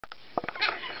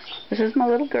This is my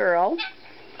little girl,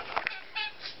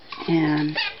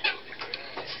 and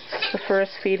it's the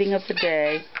first feeding of the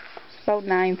day. It's about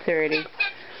 9:30.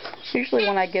 Usually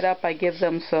when I get up, I give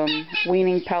them some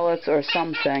weaning pellets or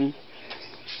something,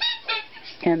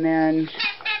 and then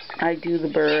I do the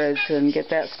birds and get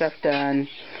that stuff done,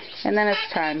 and then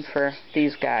it's time for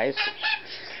these guys.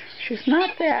 She's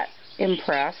not that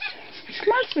impressed. Come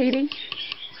on, sweetie.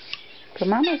 Good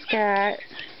mama's got.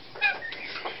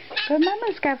 Good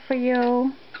mama's got for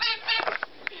you.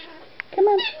 Come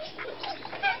on.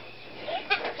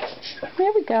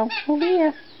 There we go. Over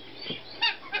here.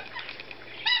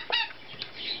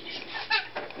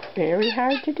 Very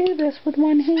hard to do this with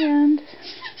one hand.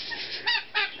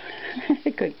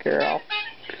 Good girl.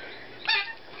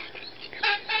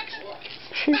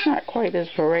 She's not quite as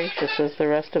voracious as the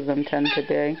rest of them tend to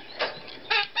be.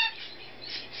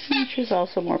 And she's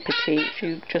also more petite.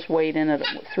 She just weighed in at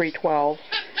 312,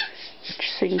 which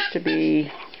seems to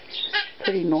be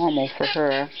pretty normal for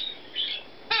her.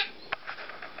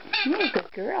 You're a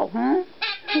good girl, huh?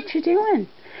 What you doing?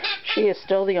 She is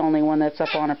still the only one that's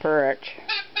up on a perch.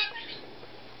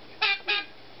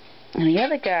 And the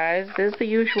other guys, there's the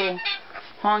usual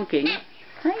honking.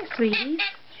 Hi, sweetie.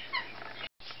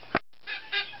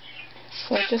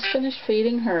 So I just finished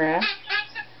feeding her.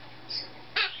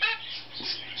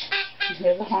 You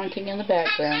hear the honking in the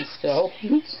background still.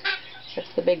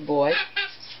 That's the big boy.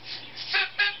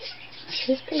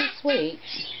 She's pretty sweet.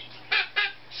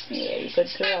 Yeah, you good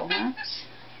girl, huh?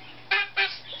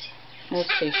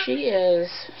 Let's see, she is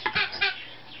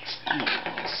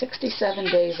 67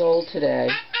 days old today.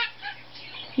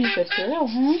 You a good girl,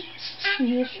 huh?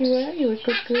 Yes, you are. You're a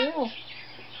good girl.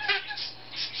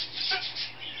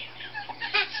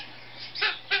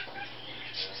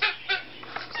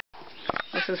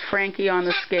 This is Frankie on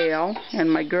the scale,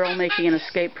 and my girl making an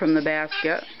escape from the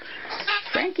basket.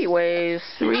 Frankie weighs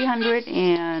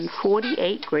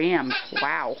 348 grams.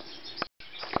 Wow.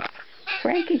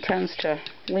 Frankie tends to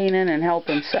lean in and help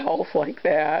himself like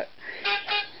that.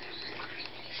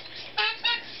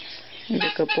 He's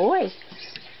a good boy.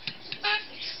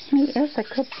 He is a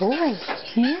good boy.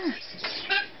 Yeah.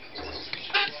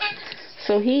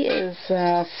 So he is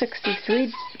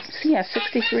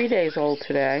 63 days old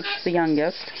today, the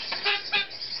youngest.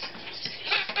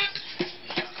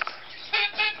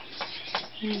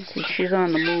 She's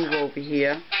on the move over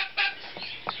here.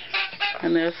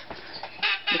 And there's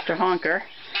Mr. Honker.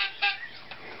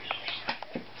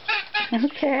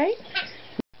 Okay.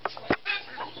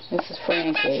 This is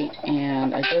Frankie,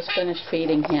 and I just finished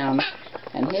feeding him,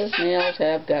 and his nails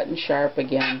have gotten sharp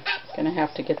again. Gonna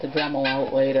have to get the Dremel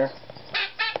out later.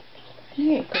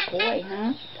 Yeah, good boy,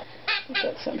 huh? You've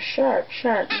got some sharp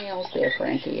nails there,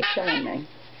 Frankie. You're killing me.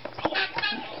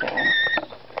 Okay.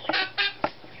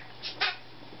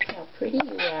 How pretty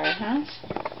you are, huh?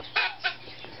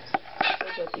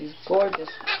 You've got these gorgeous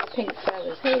pink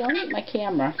feathers. Hey, don't eat my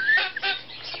camera.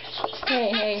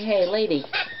 Hey, lady.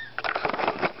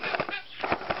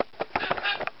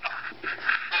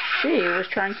 She was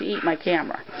trying to eat my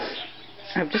camera.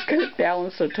 I've just got it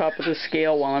balanced on top of the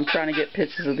scale while I'm trying to get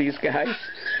pictures of these guys.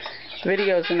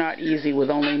 Videos are not easy with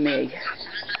only me.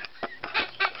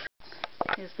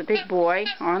 Here's the big boy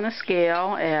on the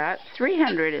scale at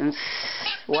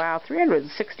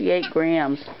 368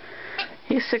 grams.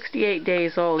 He's 68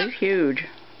 days old. He's huge.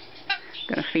 I'm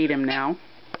gonna feed him now.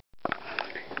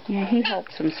 Yeah, he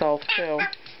helps himself too.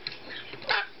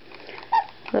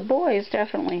 The boys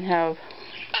definitely have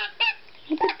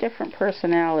a bit different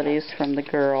personalities from the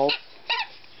girls.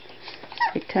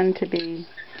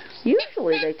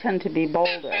 Usually they tend to be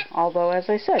bolder, although, as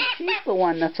I said, she's the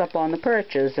one that's up on the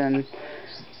perches and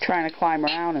trying to climb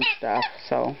around and stuff,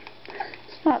 so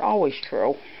it's not always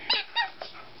true.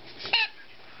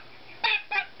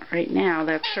 Right now,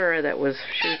 that's her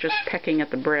she was just pecking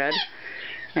at the bread,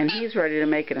 and he's ready to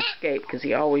make an escape, because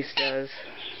he always does.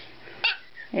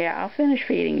 Yeah, I'll finish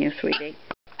feeding you, sweetie.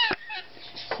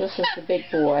 This is the big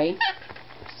boy.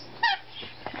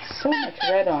 So much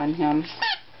red on him.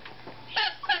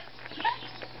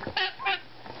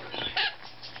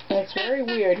 And it's very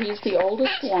weird. He's the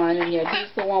oldest one, and yet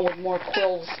he's the one with more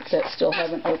quills that still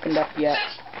haven't opened up yet.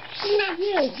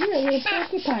 Yeah, you're a little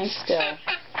porcupine still.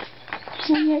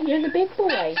 And yet you're the big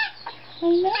boy. I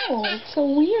know, it's so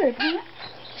weird, huh?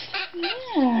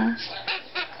 Yeah.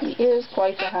 He is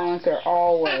quite the honker,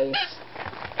 always.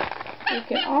 We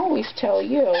can always tell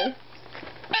you.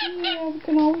 Yeah, we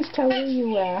can always tell who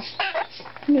you are.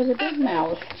 You're the big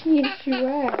mouth. Yes, you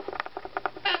are.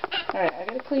 Alright, I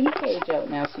gotta clean the cage out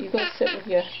now, so you go sit with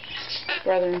your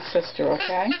brother and sister,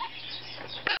 okay?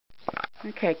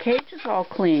 Okay, cage is all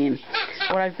clean.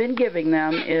 What I've been giving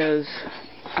them is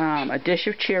a dish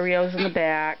of Cheerios in the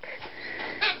back.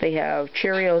 They have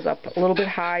Cheerios up a little bit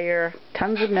higher,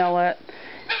 tons of millet.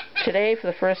 Today, for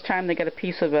the first time, they got a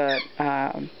piece of a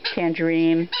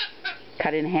tangerine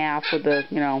cut in half with the,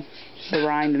 the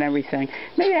rind and everything.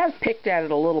 Maybe I've picked at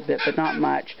it a little bit, but not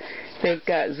much. They've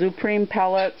got Zupreme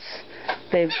pellets.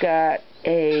 They've got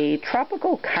a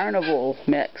tropical carnival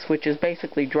mix, which is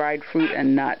basically dried fruit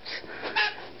and nuts.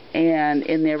 And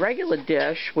in their regular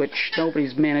dish, which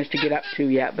nobody's managed to get up to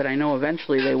yet, but I know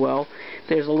eventually they will,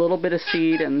 there's a little bit of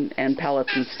seed and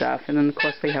pellets and stuff. And then, of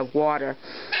course, they have water.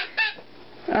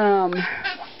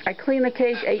 I clean the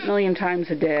cage 8 million times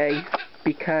a day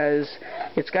because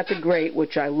it's got the grate,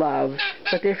 which I love,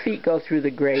 but their feet go through the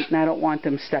grate, and I don't want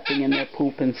them stepping in their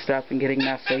poop and stuff and getting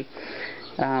messy.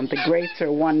 The grates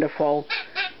are wonderful.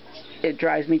 It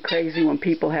drives me crazy when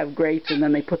people have grates and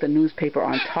then they put the newspaper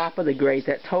on top of the grate.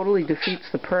 That totally defeats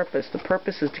the purpose. The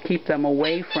purpose is to keep them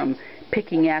away from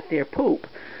picking at their poop,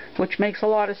 which makes a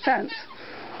lot of sense.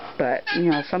 But,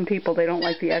 some people, they don't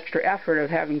like the extra effort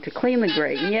of having to clean the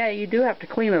grate. And yeah, you do have to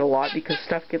clean it a lot because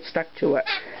stuff gets stuck to it.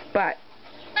 But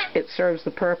it serves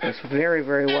the purpose very,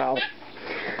 very well.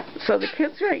 So the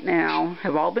kids right now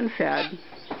have all been fed.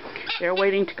 They're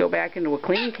waiting to go back into a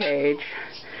clean cage.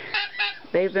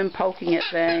 They've been poking at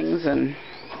things and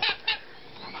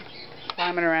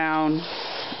climbing around,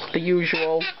 the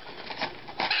usual.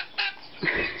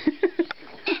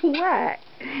 What?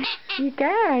 You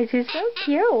guys, you're so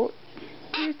cute.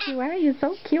 Yes, you are. You're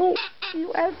so cute.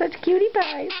 You are such cutie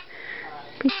pies.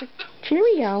 Piece of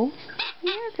Cheerio.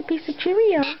 Yeah, it's a piece of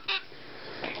Cheerio.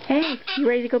 Hey, you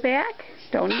ready to go back?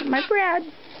 Don't eat my bread.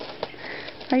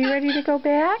 Are you ready to go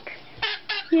back?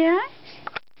 Yeah?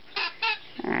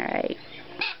 Alright.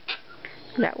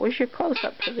 That was your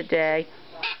close-up for the day.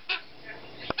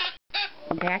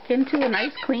 Back into a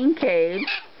nice clean cage.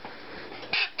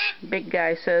 Big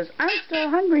guy says, I'm still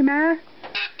hungry, Ma.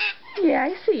 Yeah,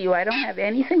 I see you. I don't have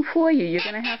anything for you. You're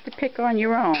going to have to pick on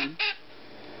your own.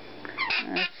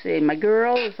 Let's see. My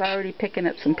girl is already picking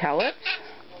at some pellets.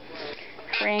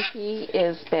 Frankie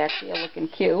is back here looking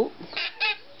cute.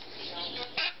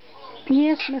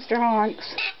 Yes, Mr.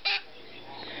 Honks.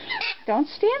 Don't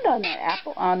stand on that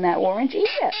apple, on that orange. Eat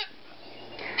it.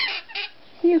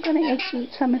 You're going to eat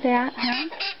some of that, huh?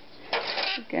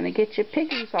 You're going to get your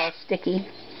piggies all sticky.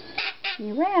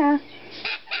 You are.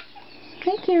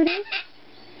 Hey, cutie.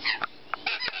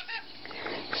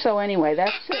 So anyway,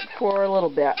 that's it for a little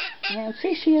bit. And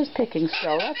see, she is picking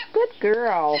still. That's a good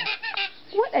girl.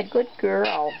 What a good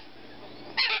girl.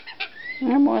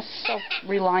 You're more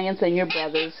self-reliant than your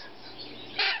brothers.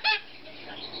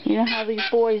 You know how these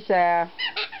boys are.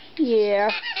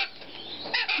 Yeah.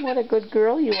 What a good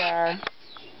girl you are.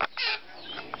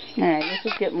 Alright,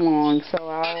 this is getting long, so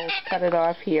I'll cut it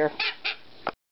off here.